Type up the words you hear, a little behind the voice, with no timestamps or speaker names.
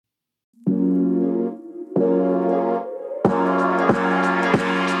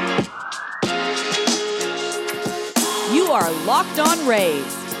are Locked On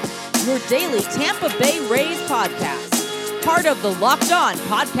Rays, your daily Tampa Bay Rays podcast. Part of the Locked On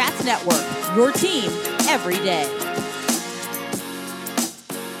Podcast Network, your team every day.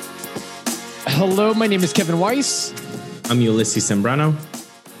 Hello, my name is Kevin Weiss. I'm Ulysses Sembrano,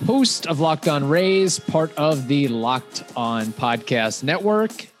 host of Locked On Rays, part of the Locked On Podcast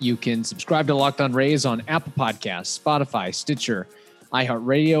Network. You can subscribe to Locked On Rays on Apple Podcasts, Spotify, Stitcher,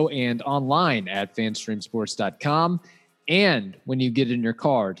 iHeartRadio, and online at fanstreamsports.com. And when you get in your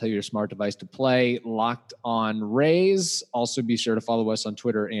car, tell your smart device to play Locked On Rays. Also, be sure to follow us on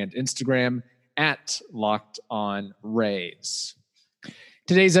Twitter and Instagram at Locked On Rays.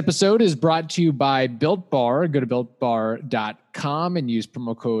 Today's episode is brought to you by Built Bar. Go to BuiltBar.com and use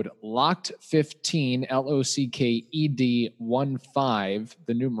promo code LOCKED15, LOCKED15,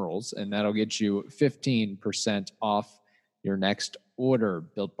 the numerals, and that'll get you 15% off your next order.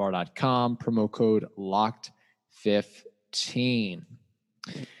 BuiltBar.com, promo code LOCKED15.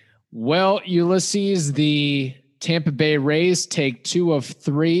 Well, Ulysses, the Tampa Bay Rays take 2 of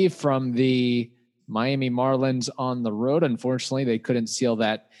 3 from the Miami Marlins on the road. Unfortunately, they couldn't seal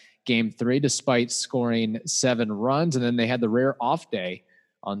that game 3 despite scoring 7 runs. And then they had the rare off day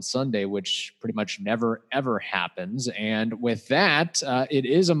on Sunday, which pretty much never, ever happens. And with that, it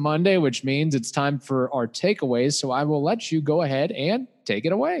is a Monday, which means it's time for our takeaways. So I will let you go ahead and take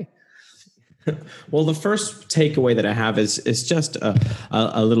it away. Well, the first takeaway that I have is just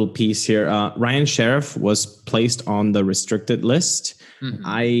a little piece here. Ryan Sheriff was placed on the restricted list. Mm-hmm.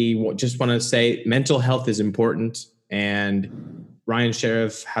 I just want to say mental health is important. And Ryan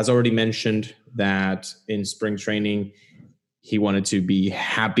Sheriff has already mentioned that in spring training, he wanted to be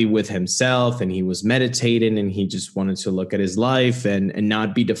happy with himself and he was meditating and he just wanted to look at his life and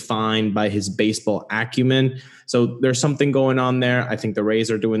not be defined by his baseball acumen. So there's something going on there. I think the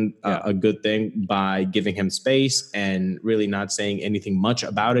Rays are doing a good thing by giving him space and really not saying anything much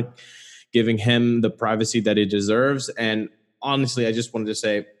about it, giving him the privacy that he deserves. And honestly, I just wanted to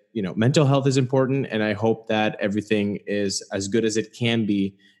say, mental health is important. And I hope that everything is as good as it can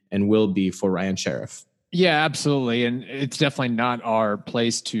be and will be for Ryan Sheriff. Yeah, absolutely. And it's definitely not our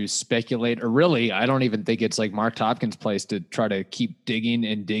place to speculate, or really, I don't even think it's like Mark Topkins' place to try to keep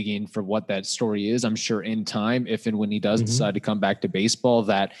digging for what that story is. I'm sure in time, if and when he does decide to come back to baseball,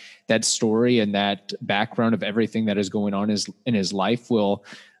 that story and that background of everything that is going on in his life will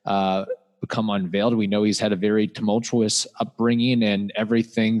become unveiled. We know he's had a very tumultuous upbringing and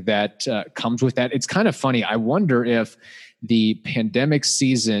everything that comes with that. It's kind of funny. I wonder if the pandemic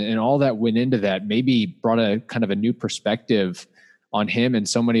season and all that went into that maybe brought a kind of a new perspective on him and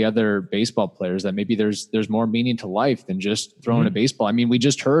so many other baseball players, that maybe there's more meaning to life than just throwing a baseball. I mean, we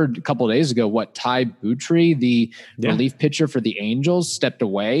just heard a couple of days ago Ty Buttrey, the relief pitcher for the Angels, stepped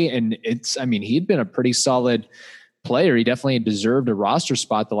away, and he'd been a pretty solid player. He definitely deserved a roster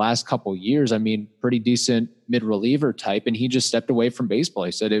spot the last couple of years. I mean, pretty decent mid-reliever type, and he just stepped away from baseball.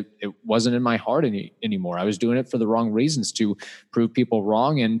 He said it wasn't in my heart anymore. I was doing it for the wrong reasons, to prove people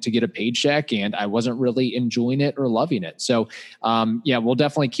wrong and to get a paycheck, and I wasn't really enjoying it or loving it. So, we'll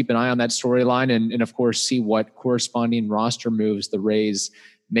definitely keep an eye on that storyline and of course, see what corresponding roster moves the Rays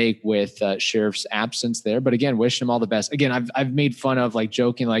make with Sheriff's absence there. But again, wish him all the best. Again, I've made fun of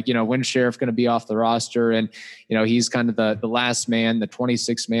joking, when's Sheriff going to be off the roster? And, he's kind of the last man, the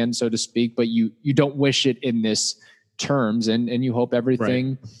 26th man, so to speak, but you don't wish it in this terms, and you hope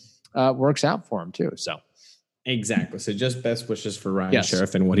everything works out for him too. So. Exactly. So just best wishes for Ryan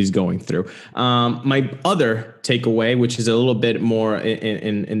Sheriff and what he's going through. My other takeaway, which is a little bit more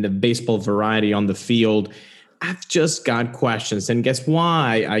in the baseball variety on the field, I've just got questions. And guess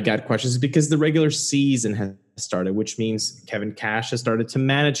why I got questions? Because the regular season has started, which means Kevin Cash has started to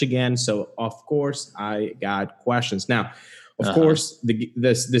manage again. So, of course, I got questions. Now, of course,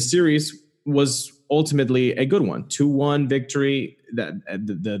 the series was ultimately a good one. 2-1 victory.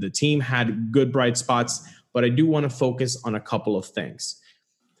 The team had good bright spots, but I do want to focus on a couple of things.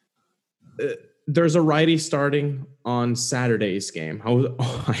 There's a righty starting on Saturday's game.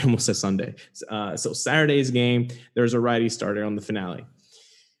 I almost said Sunday. So Saturday's game, there's a righty starter on the finale.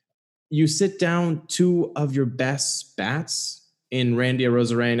 You sit down 2 of your best bats in Randy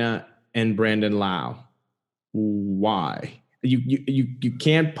Arozarena and Brandon Lau. Why? You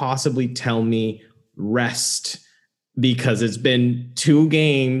can't possibly tell me rest, because it's been 2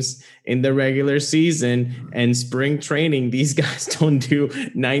 games in the regular season and spring training. These guys don't do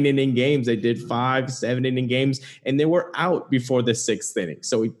 9-inning games. They did 5, 7-inning games, and they were out before the 6th inning.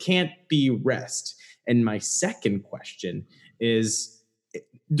 So it can't be rest. And my second question is,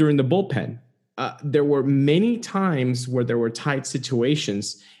 during the bullpen, there were many times where there were tight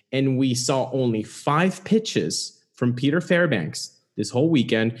situations and we saw only 5 pitches from Peter Fairbanks this whole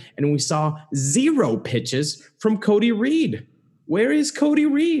weekend, and we saw 0 pitches from Cody Reed. Where is Cody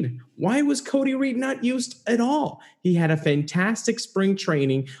Reed? Why was Cody Reed not used at all? He had a fantastic spring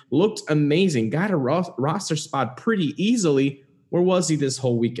training, looked amazing, got a roster spot pretty easily. Where was he this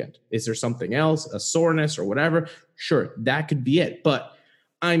whole weekend? Is there something else, a soreness or whatever? Sure, that could be it. But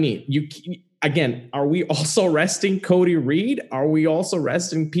I mean, again, are we also resting Cody Reed? Are we also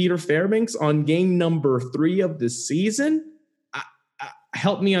resting Peter Fairbanks on game number 3 of the season?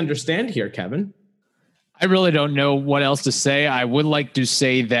 Help me understand here, Kevin. I really don't know what else to say. I would like to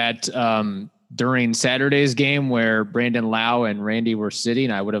say that during Saturday's game where Brandon Lau and Randy were sitting,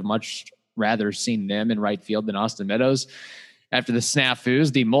 I would have much rather seen them in right field than Austin Meadows after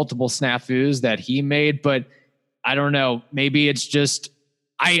the multiple snafus that he made. But I don't know. Maybe it's just,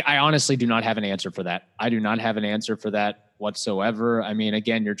 I honestly do not have an answer for that. I do not have an answer for that whatsoever. I mean,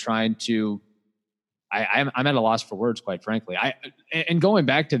 again, you're trying to, I'm at a loss for words, quite frankly. And going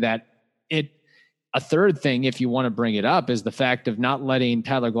back to that, a third thing, if you want to bring it up, is the fact of not letting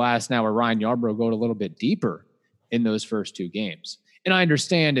Tyler Glasnow or Ryan Yarbrough go a little bit deeper in those first 2 games. And I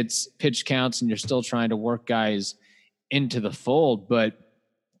understand it's pitch counts and you're still trying to work guys into the fold. But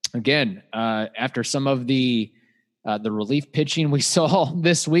again, after some of the relief pitching we saw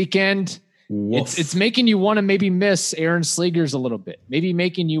this weekend, it's making you want to maybe miss Aaron Slegers a little bit, maybe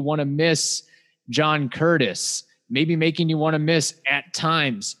making you want to miss John Curtis, maybe making you want to miss at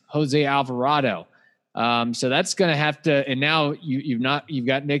times Jose Alvarado. So that's going to have to, and now you've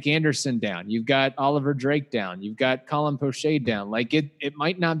got Nick Anderson down. You've got Oliver Drake down. You've got Colin Poche down. Like it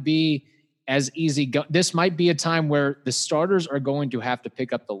might not be as easy. This might be a time where the starters are going to have to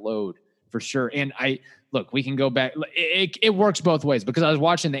pick up the load for sure. And we can go back. It works both ways because I was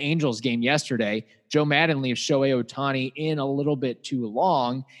watching the Angels game yesterday. Joe Madden leaves Shohei Ohtani in a little bit too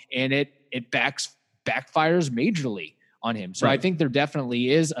long, and it backfires majorly on him. So right. I think there definitely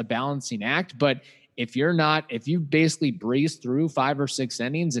is a balancing act, but if you basically breezed through 5 or 6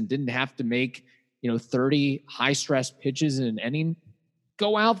 innings and didn't have to make, 30 high stress pitches in an inning,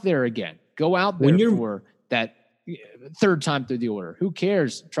 go out there again. Go out there for that third time through the order. Who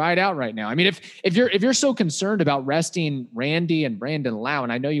cares? Try it out right now. I mean, if you're so concerned about resting Randy and Brandon Lau,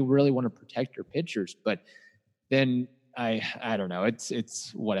 and I know you really want to protect your pitchers, but then I don't know.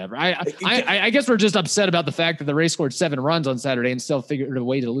 It's whatever. I guess we're just upset about the fact that the Rays scored 7 runs on Saturday and still figured a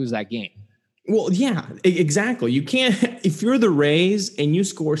way to lose that game. Well, yeah, exactly. You can't, if you're the Rays and you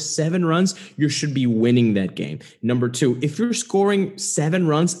score 7 runs, you should be winning that game. Number 2, if you're scoring 7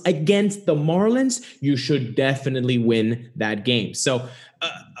 runs against the Marlins, you should definitely win that game. So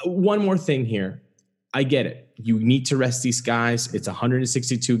one more thing here. I get it. You need to rest these guys. It's a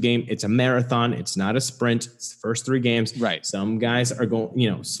 162 game. It's a marathon. It's not a sprint. It's the first 3 games. Right. Some guys are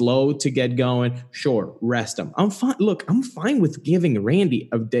going, slow to get going. Sure, rest them. I'm fine. Look, I'm fine with giving Randy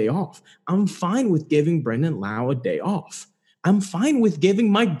a day off. I'm fine with giving Brandon Lau a day off. I'm fine with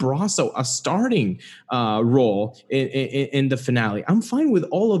giving Mike Brasso a starting role in the finale. I'm fine with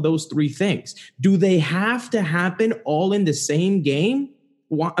all of those 3 things. Do they have to happen all in the same game?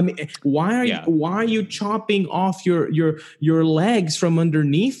 Why are you chopping off your legs from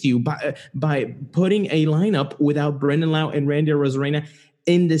underneath you by putting a lineup without Brandon Lau and Randy Arozarena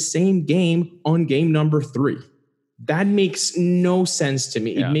in the same game on game number 3? That makes no sense to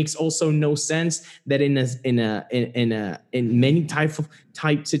me. Yeah. It makes also no sense that in many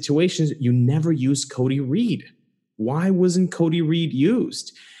type situations you never use Cody Reed. Why wasn't Cody Reed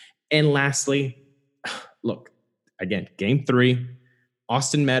used? And lastly, look, again, game 3.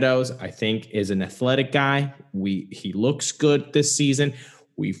 Austin Meadows, I think, is an athletic guy. He looks good this season.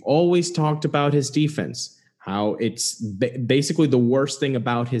 We've always talked about his defense, how it's basically the worst thing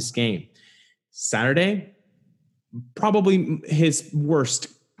about his game. Saturday, probably his worst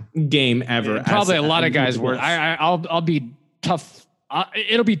game ever. Yeah, probably a lot of guys were. I'll be tough.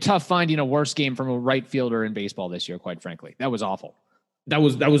 It'll be tough finding a worse game from a right fielder in baseball this year, quite frankly. That was awful. That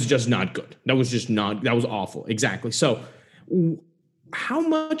was just not good. That was awful. Exactly. So how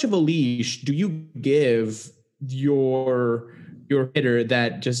much of a leash do you give your hitter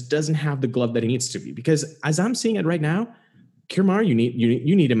that just doesn't have the glove that he needs to be? Because as I'm seeing it right now, Kiermaier, you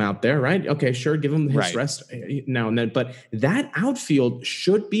need him out there, right? Okay, sure, give him his rest now and then. But that outfield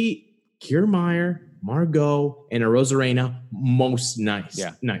should be Kiermaier, Margot, and Arozarena most nights.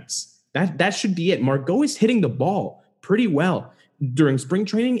 That should be it. Margot is hitting the ball pretty well during spring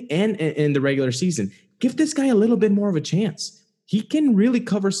training and in the regular season. Give this guy a little bit more of a chance. He can really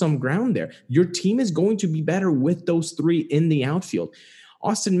cover some ground there. Your team is going to be better with those 3 in the outfield.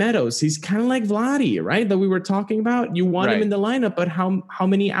 Austin Meadows, he's kind of like Vladdy, right? That we were talking about. You want him in the lineup, but how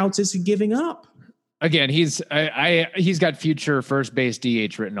many outs is he giving up? Again, he's got future first base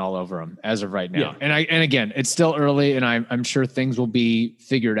DH written all over him as of right now. Yeah. And again, it's still early, and I'm sure things will be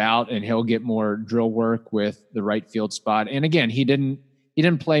figured out, and he'll get more drill work with the right field spot. And again, he didn't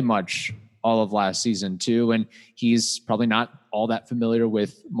play much all of last season too, and he's probably not all that familiar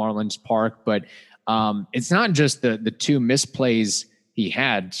with Marlins Park. But it's not just the two misplays he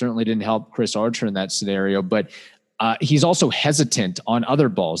had. Certainly didn't help Chris Archer in that scenario, but he's also hesitant on other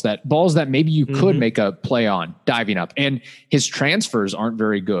balls that maybe you could make a play on diving up, and his transfers aren't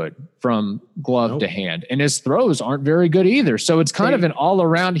very good from glove to hand, and his throws aren't very good either. So it's kind of an all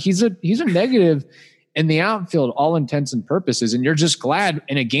around. He's a negative in the outfield, all intents and purposes. And you're just glad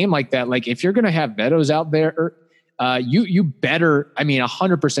in a game like that. Like if you're going to have Meadows out there, you better,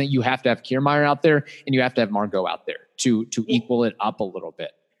 100% you have to have Kiermaier out there, and you have to have Margot out there to equal it up a little bit.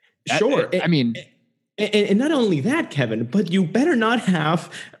 Sure. And not only that, Kevin, but you better not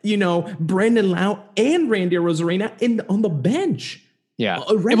have, Brandon Lau and Randy Arozarena on the bench. Yeah.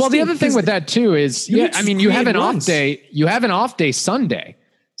 Well, the other thing with that too is, you have an off day. You have an off day Sunday.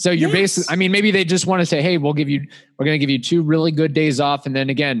 So you're basically, maybe they just want to say, hey, we're going to give you 2 really good days off. And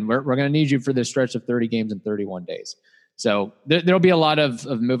then again, we're going to need you for this stretch of 30 games in 31 days. So there'll be a lot of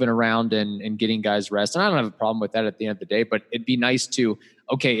moving around and getting guys rest. And I don't have a problem with that at the end of the day, but it'd be nice to,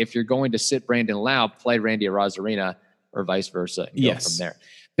 okay, if you're going to sit Brandon Lau, play Randy Arozarena or vice versa. And go from there.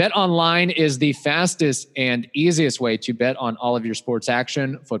 Bet Online is the fastest and easiest way to bet on all of your sports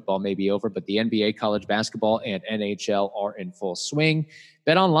action. Football may be over, but the NBA, college basketball, and NHL are in full swing.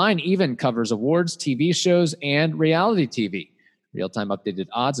 Bet Online even covers awards, TV shows, and reality TV. Real-time updated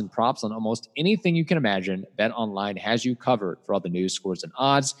odds and props on almost anything you can imagine. Bet Online has you covered for all the news, scores, and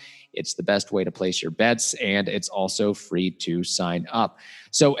odds. It's the best way to place your bets, and it's also free to sign up.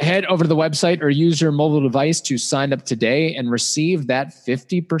 So head over to the website or use your mobile device to sign up today and receive that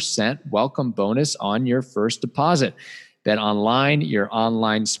 50% welcome bonus on your first deposit. Bet Online, your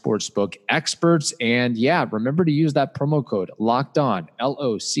online sportsbook experts. And remember to use that promo code LOCKEDON,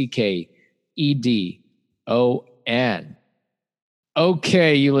 LOCKEDON.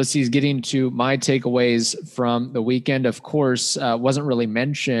 Okay, Ulysses, getting to my takeaways from the weekend. Of course, wasn't really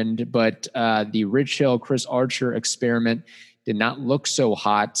mentioned, but the Rich Hill, Chris Archer experiment did not look so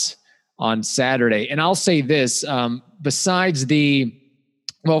hot on Saturday. And I'll say this, besides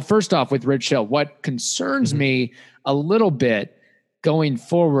first off with Rich Hill, what concerns me a little bit going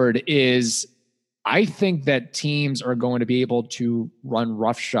forward is I think that teams are going to be able to run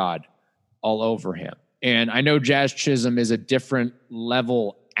roughshod all over him. And I know Jazz Chisholm is a different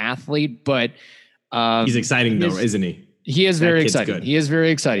level athlete, but he's exciting though, isn't he? He is very exciting. Good. He is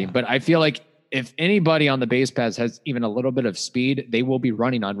very exciting. But I feel like if anybody on the base paths has even a little bit of speed, they will be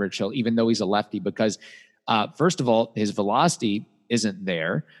running on Rich Hill, even though he's a lefty, because first of all, his velocity isn't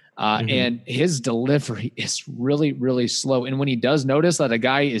there. And his delivery is really, really slow. And when he does notice that a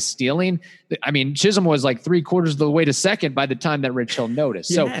guy is stealing, Chisholm was like 3/4 of the way to second by the time that Rich Hill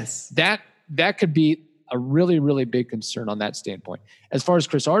noticed. Yes. So that could be a really, really big concern on that standpoint. As far as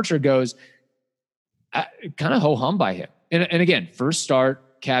Chris Archer goes, kind of ho-hum by him. And again, first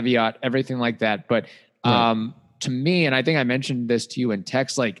start, caveat, everything like that. But to me, and I think I mentioned this to you in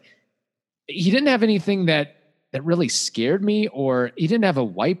text, like he didn't have anything that really scared me, or he didn't have a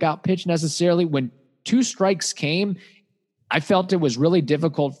wipeout pitch necessarily. When 2 strikes came, I felt it was really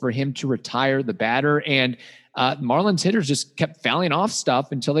difficult for him to retire the batter. And Marlins hitters just kept fouling off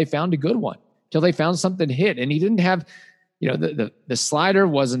stuff until they found a good one, until they found something to hit. And he didn't have, the slider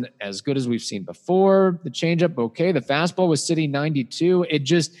wasn't as good as we've seen before. The changeup, okay. The fastball was sitting 92. It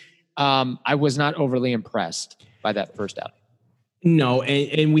just, I was not overly impressed by that first outing. No,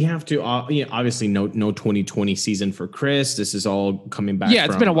 and we have to obviously no 2020 season for Chris. This is all coming back. Yeah,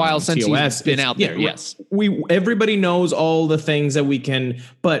 it's been a while since he's been out there. Yes, everybody knows all the things that we can,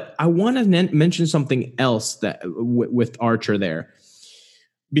 but I want to mention something else that with Archer there.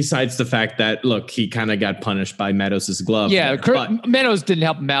 Besides the fact that, look, he kind of got punished by Meadows' glove. Yeah, Meadows didn't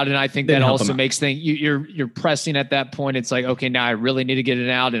help him out, and I think that also makes things you're pressing at that point. It's like, okay, now I really need to get it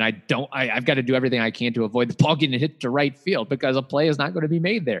out, and I've got to do everything I can to avoid the ball getting hit to right field because a play is not going to be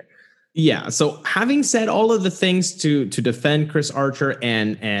made there. Yeah. So having said all of the things to defend Chris Archer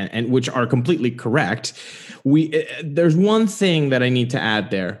and which are completely correct, there's one thing that I need to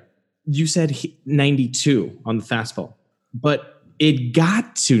add there. You said 92 on the fastball, but it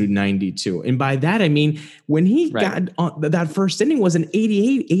got to 92. And by that, I mean, when he got on that first inning was an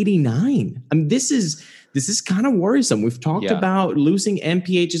 88, 89. I mean, this is kind of worrisome. We've talked about losing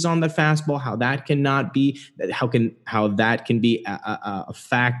MPHs on the fastball, how that cannot be, how that can be a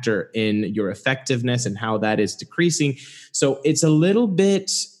factor in your effectiveness and how that is decreasing. So it's a little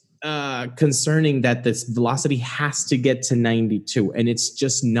bit concerning that this velocity has to get to 92, and it's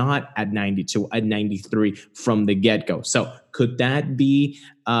just not at 92, at 93 from the get-go. So could that be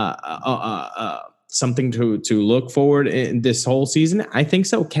something to look forward in this whole season? I think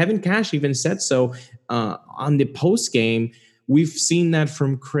so. Kevin Cash even said so on the post game. We've seen that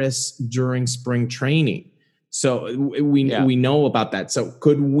from Chris during spring training. So we know about that. So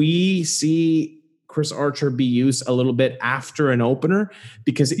could we see Chris Archer be used a little bit after an opener?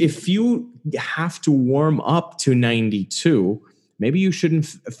 Because if you have to warm up to 92, maybe you shouldn't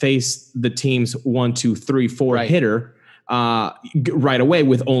face the team's 1, 2, 3, 4 hitter right away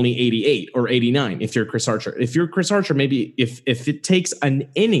with only 88 or 89. If you're Chris Archer, maybe if it takes an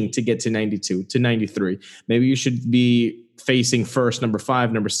inning to get to 92 to 93, maybe you should be facing first, number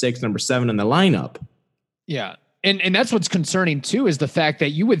 5, number 6, number 7 in the lineup. Yeah. And that's what's concerning too, is the fact that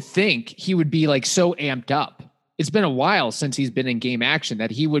you would think he would be like so amped up. It's been a while since he's been in game action,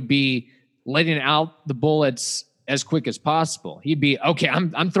 that he would be letting out the bullets as quick as possible. He'd be, okay,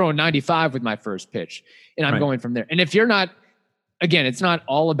 I'm throwing 95 with my first pitch and I'm going from there. And if you're not, again, it's not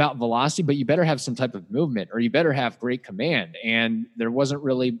all about velocity, but you better have some type of movement, or you better have great command. And there wasn't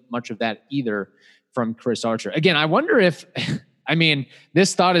really much of that either from Chris Archer. Again, I wonder if, I mean,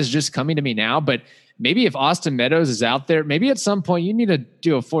 this thought is just coming to me now, but maybe if Austin Meadows is out there, maybe at some point you need to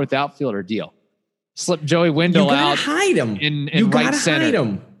do a 4th outfielder deal. Slip Joey Wendell out. Hide him. In right center. Hide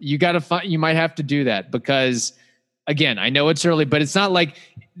him. You got to find. You might have to do that because, again, I know it's early, but it's not like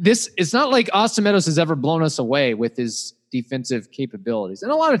this. It's not like Austin Meadows has ever blown us away with his defensive capabilities.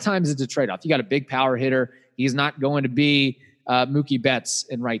 And a lot of times it's a trade-off. You got a big power hitter. He's not going to be Mookie Betts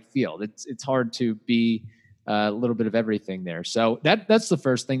in right field. It's hard to be a little bit of everything there. So that's the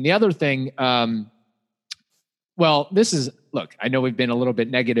first thing. The other thing. Well, look, I know we've been a little bit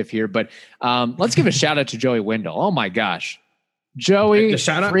negative here, but let's give a shout out to Joey Wendell. Oh my gosh. Joey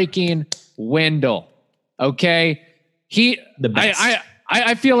freaking Wendell. Okay. The best.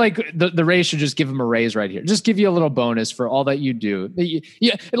 I feel like the Rays should just give him a raise right here. Just give you a little bonus for all that you do.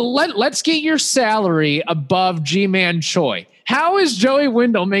 Let's get your salary above G-Man Choi. How is Joey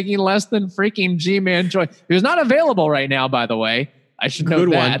Wendell making less than freaking G-Man Choi? Who's not available right now, by the way. I should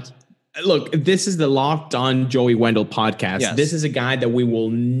note that. One. Look, this is the Locked On Joey Wendell podcast. Yes. This is a guy that we will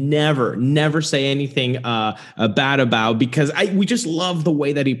never say anything bad about, because we just love the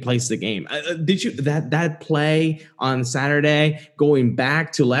way that he plays the game. Did you that play on Saturday going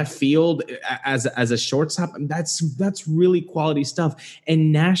back to left field as a shortstop? That's really quality stuff.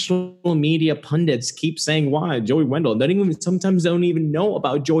 And national media pundits keep saying why Joey Wendell. Sometimes don't even know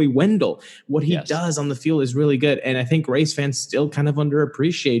about Joey Wendell. What he does on the field is really good, and I think Rays fans still kind of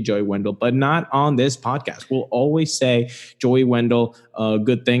underappreciate Joey Wendell. But not on this podcast. We'll always say Joey Wendell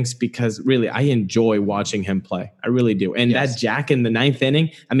good things, because really I enjoy watching him play. I really do. And that jack in the 9th inning,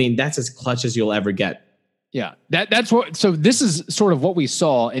 I mean, that's as clutch as you'll ever get. Yeah, that's what. So this is sort of what we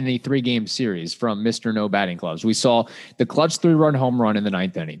saw in the 3-game series from Mr. No Batting Gloves. We saw the clutch 3-run home run in the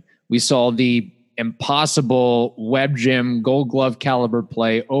 9th inning. We saw the impossible Webb Gym Gold Glove caliber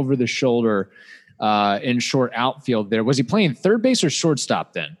play over the shoulder in short outfield there. Was he playing third base or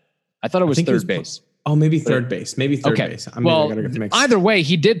shortstop then? I thought it was third base. Maybe third base. Maybe third base. Either way,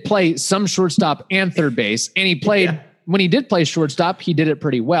 he did play some shortstop and third base, and he played when he did play shortstop, he did it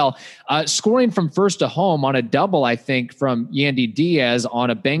pretty well. Scoring from first to home on a double, I think, from Yandy Diaz on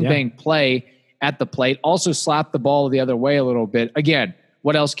a bang play at the plate. Also slapped the ball the other way a little bit. Again,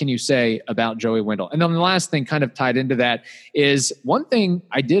 what else can you say about Joey Wendell? And then the last thing kind of tied into that is one thing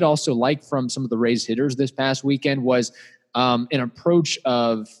I did also like from some of the Rays hitters this past weekend was an approach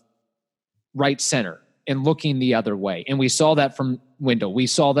of right center and looking the other way. And we saw that from Wendell. We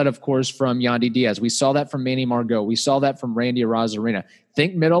saw that, of course, from Yandy Diaz. We saw that from Manny Margot. We saw that from Randy Arozarena.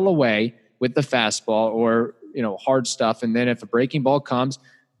 Think middle away with the fastball or, hard stuff. And then if a breaking ball comes,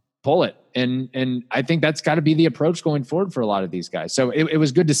 pull it. And I think that's got to be the approach going forward for a lot of these guys. So it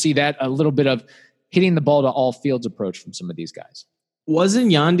was good to see that, a little bit of hitting the ball to all fields approach from some of these guys. Wasn't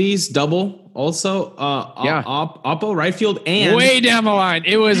Yandy's double also Oppo right field and way down the line?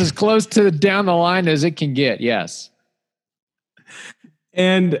 It was as close to down the line as it can get. Yes.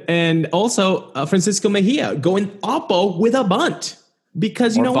 And also Francisco Mejia going Oppo with a bunt,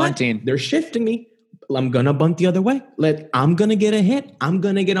 because you know bunting. What? They're shifting me. I'm going to bunt the other way. I'm going to get a hit. I'm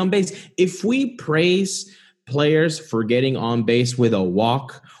going to get on base. If we praise players for getting on base with a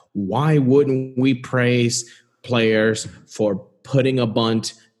walk, why wouldn't we praise players for putting a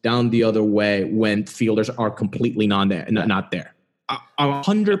bunt down the other way when fielders are completely not there?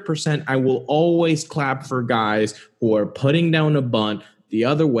 100%. I will always clap for guys who are putting down a bunt the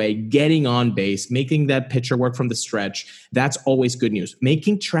other way, getting on base, making that pitcher work from the stretch, that's always good news.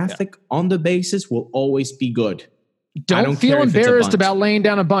 Making traffic on the bases will always be good. Don't feel embarrassed about laying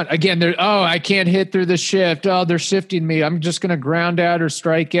down a bunt. Again, I can't hit through the shift. Oh, they're shifting me. I'm just going to ground out or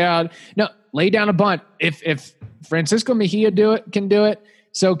strike out. No, lay down a bunt. If Francisco Mejia can do it,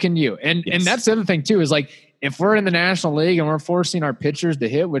 so can you. And that's the other thing too, is like, if we're in the National League and we're forcing our pitchers to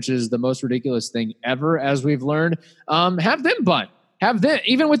hit, which is the most ridiculous thing ever, as we've learned, have them bunt. Have them,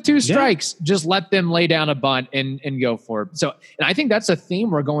 even with 2 strikes, just let them lay down a bunt and go for it. So, and I think that's a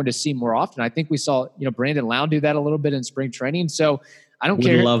theme we're going to see more often. I think we saw, Brandon Lowe do that a little bit in spring training. So I don't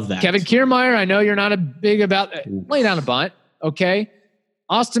care. Love that. Kevin Kiermaier, I know you're not a big about lay down a bunt. Okay.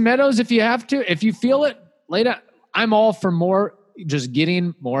 Austin Meadows, if you have to, if you feel it, lay down. I'm all for more, just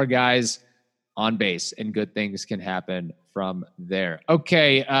getting more guys on base, and good things can happen from there.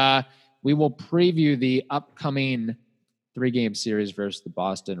 Okay. We will preview the upcoming 3-game series versus the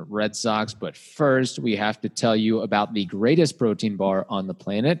Boston Red Sox. But first, we have to tell you about the greatest protein bar on the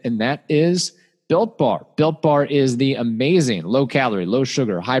planet, and that is Built Bar. Built Bar is the amazing low-calorie,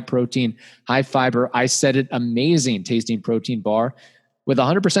 low-sugar, high-protein, high-fiber, I said it, amazing tasting protein bar with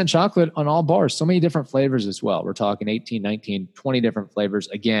 100% chocolate on all bars. So many different flavors as well. We're talking 18, 19, 20 different flavors.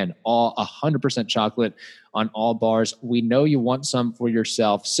 Again, all 100% chocolate on all bars. We know you want some for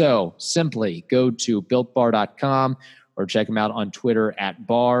yourself. So simply go to BuiltBar.com or check them out on Twitter at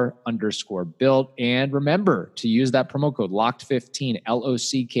bar_built. And remember to use that promo code LOCKED15,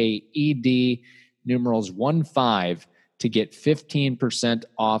 LOCKED, numerals 15, to get 15%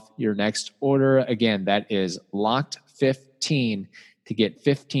 off your next order. Again, that is LOCKED15 to get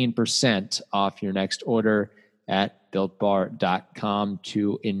 15% off your next order at BuiltBar.com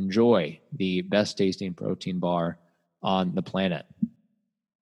to enjoy the best tasting protein bar on the planet.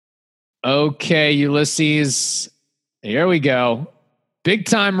 Okay, Ulysses. Here we go. Big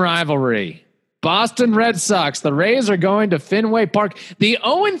time rivalry. Boston Red Sox. The Rays are going to Fenway Park. The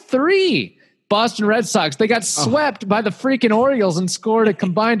 0-3 Boston Red Sox. They got swept by the freaking Orioles and scored a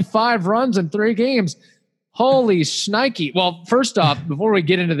combined 5 runs in 3 games. Holy shnikey. Well, first off, before we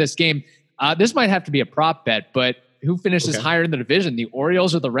get into this game, this might have to be a prop bet, but who finishes higher in the division, the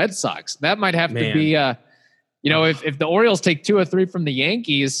Orioles or the Red Sox? That might have to be, if the Orioles take 2 or 3 from the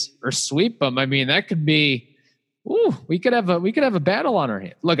Yankees or sweep them, I mean, that could be, we could have a battle on our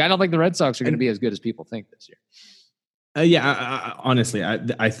hands. Look, I don't think the Red Sox are going to be as good as people think this year. Honestly,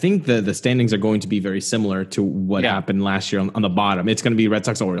 I think the standings are going to be very similar to what happened last year on the bottom. It's going to be Red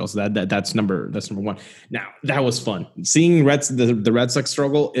Sox Orioles. That's number 1. Now that was fun. Seeing the Red Sox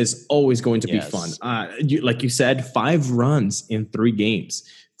struggle is always going to be fun. Like you said, 5 runs in 3 games,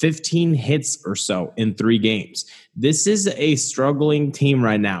 15 hits or so in 3 games. This is a struggling team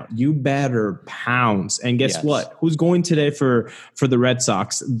right now. You better pounce. And guess what? Who's going today for the Red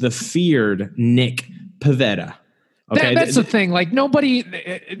Sox? The feared Nick Pivetta. Okay. That's the thing. Like nobody,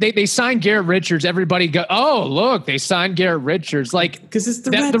 they signed Garrett Richards. Everybody go, oh, look, they signed Garrett Richards. Like, because it's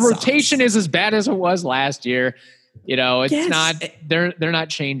the rotation is as bad as it was last year. It's not, they're not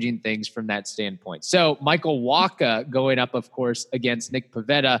changing things from that standpoint. So Michael Wacha going up, of course, against Nick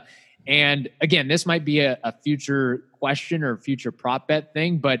Pivetta. And again, this might be a future question or future prop bet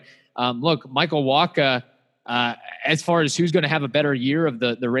thing, but look, Michael Wacha, as far as who's going to have a better year of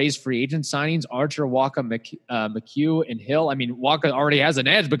the Rays free agent signings, Archer, Wacha, McHugh, and Hill. I mean, Wacha already has an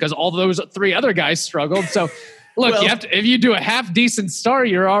edge because all those 3 other guys struggled. So look, if you do a half decent start,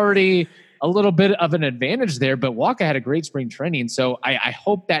 you're already a little bit of an advantage there. But Wacha had a great spring training. So I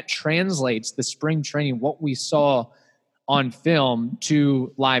hope that translates the spring training, what we saw on film,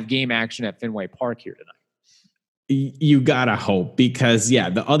 to live game action at Fenway Park here tonight. You gotta hope, because the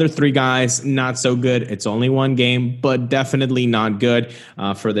other 3 guys, not so good. It's only 1 game, but definitely not good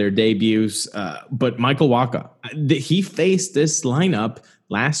for their debuts. But Michael Wacha, he faced this lineup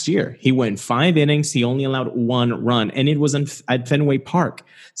last year. He went 5 innings. He only allowed 1 run, and it was at Fenway Park.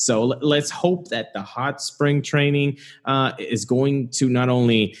 So let's hope that the hot spring training is going to not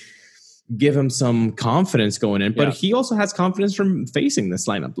only give him some confidence going in, but he also has confidence from facing this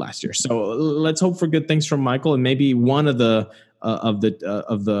lineup last year. So let's hope for good things from Michael, and maybe one of the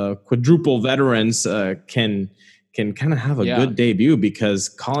quadruple veterans can kind of have a good debut, because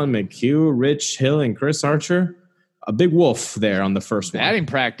Colin McHugh, Rich Hill, and Chris Archer, a big wolf there on the first one. Batting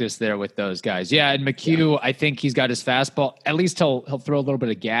practice there with those guys. Yeah, and McHugh, I think he's got his fastball. At least he'll throw a little bit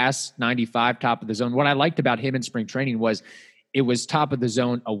of gas, 95, top of the zone. What I liked about him in spring training was it was top of the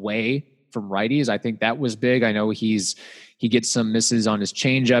zone away from righties. I think that was big. I know he gets some misses on his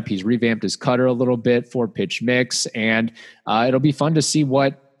changeup. He's revamped his cutter a little bit, 4-pitch mix, and it'll be fun to see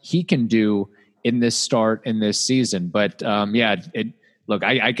what he can do in this start in this season. But look,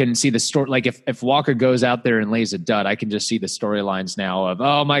 I can see the story. Like if Walker goes out there and lays a dud, I can just see the storylines now of,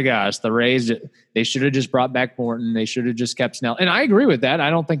 oh my gosh, the Rays, they should have just brought back Morton. They should have just kept Snell. And I agree with that. I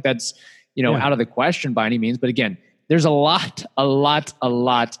don't think that's, out of the question by any means. But again, there's a lot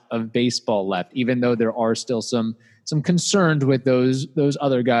of baseball left, even though there are still some concerns with those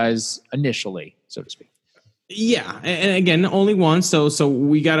other guys initially, so to speak. Yeah. And again, only one. So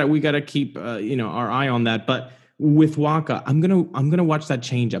we gotta keep, our eye on that. But with Wacha, I'm gonna watch that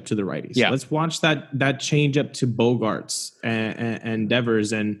change up to the righties. Yeah. Let's watch that change up to Bogarts and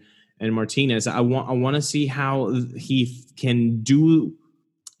Devers and Martinez. I want to see how he can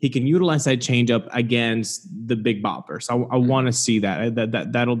utilize that change up against the big boppers. I want to see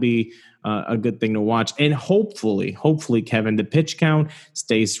that'll be a good thing to watch. And hopefully, Kevin, the pitch count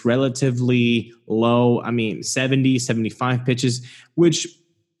stays relatively low. I mean, 70, 75 pitches, which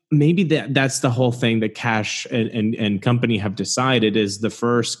maybe that's the whole thing that Cash and company have decided is the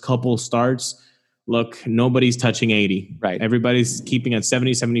first couple starts. Look, nobody's touching 80. Right. Everybody's keeping at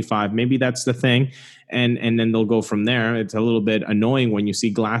 70, 75. Maybe that's the thing. And then they'll go from there. It's a little bit annoying when you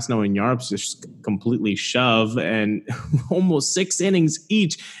see Glasnow and Yarps just completely shove and almost 6 innings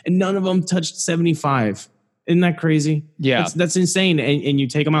each, and none of them touched 75. Isn't that crazy? Yeah. That's insane. And you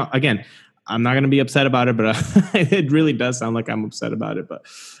take them out. Again, I'm not going to be upset about it, but it really does sound like I'm upset about it. But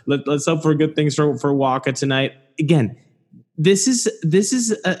let's hope for good things for Wacha tonight. Again, this is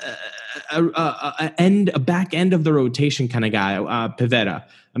a back end of the rotation kind of guy, Pivetta.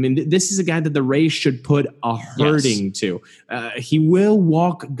 I mean, this is a guy that the Rays should put a hurting to. He will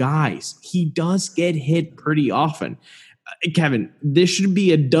walk guys. He does get hit pretty often. Kevin, this should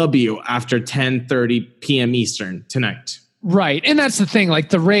be a W after 10:30 p.m. Eastern tonight. Right. And that's the thing. Like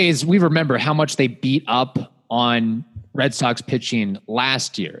the Rays, we remember how much they beat up on Red Sox pitching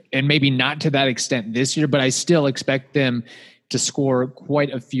last year, and maybe not to that extent this year, but I still expect them to score quite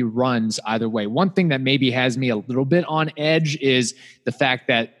a few runs either way. One thing that maybe has me a little bit on edge is the fact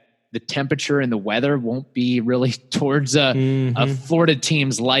that the temperature and the weather won't be really towards a Florida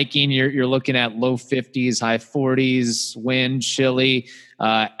team's liking. You're looking at low 50s, high 40s, wind, chilly,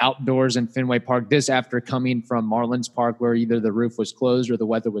 outdoors in Fenway Park. This after coming from Marlins Park, where either the roof was closed or the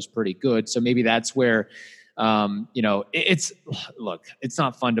weather was pretty good. So maybe that's where, it's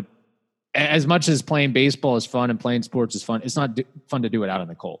not fun to, as much as playing baseball is fun and playing sports is fun, it's not fun to do it out in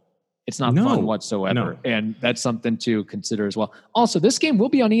the cold. It's not fun whatsoever. No. And that's something to consider as well. Also, this game will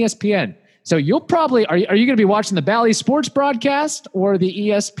be on ESPN. So you'll probably, are you going to be watching the Bally Sports broadcast or the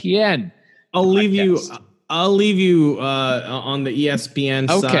ESPN? I'll leave you on the ESPN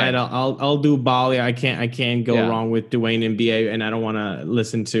side. I'll do Bally. I can't go wrong with Dwayne NBA, and I don't want to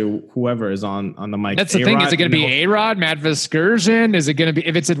listen to whoever is on the mic. That's the thing. Is it going to be A-Rod, Matt Vasgersian? Is it going to be,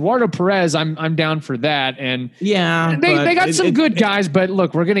 if it's Eduardo Perez, I'm down for that. And yeah, they got some good guys, but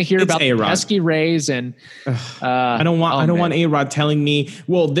look, we're going to hear about the pesky Rays, and I don't want A-Rod telling me,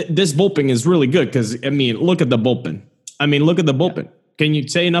 well, this bullpen is really good, because look at the bullpen. Look at the bullpen. Yeah. Can you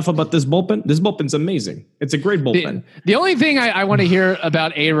say enough about this bullpen? This bullpen's amazing. It's a great bullpen. The only thing I want to hear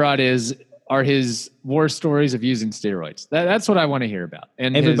about A-Rod are his war stories of using steroids. That's what I want to hear about.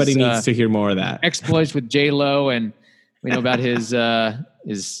 And everybody needs to hear more of that. Exploits with J-Lo, and we know about his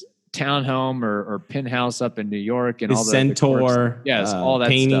townhome or penthouse up in New York, and his all the centaur. Yes, all that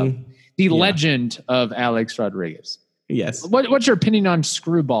painting. Stuff. The legend of Alex Rodriguez. Yes. What's your opinion on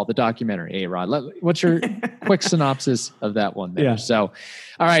Screwball, the documentary, A-Rod? What's your quick synopsis of that one there? Yeah. So,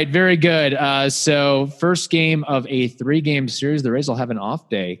 all right, very good. So first game of a 3-game series. The Rays will have an off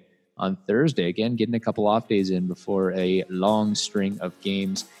day on Thursday. Again, getting a couple off days in before a long string of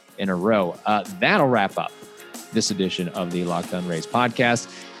games in a row. That'll wrap up this edition of the Locked On Rays podcast.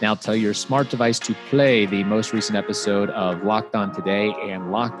 Now tell your smart device to play the most recent episode of Locked On Today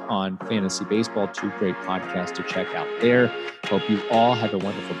and Locked On Fantasy Baseball, 2 great podcasts to check out there. Hope you all have a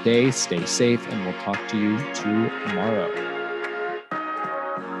wonderful day. Stay safe, and we'll talk to you tomorrow.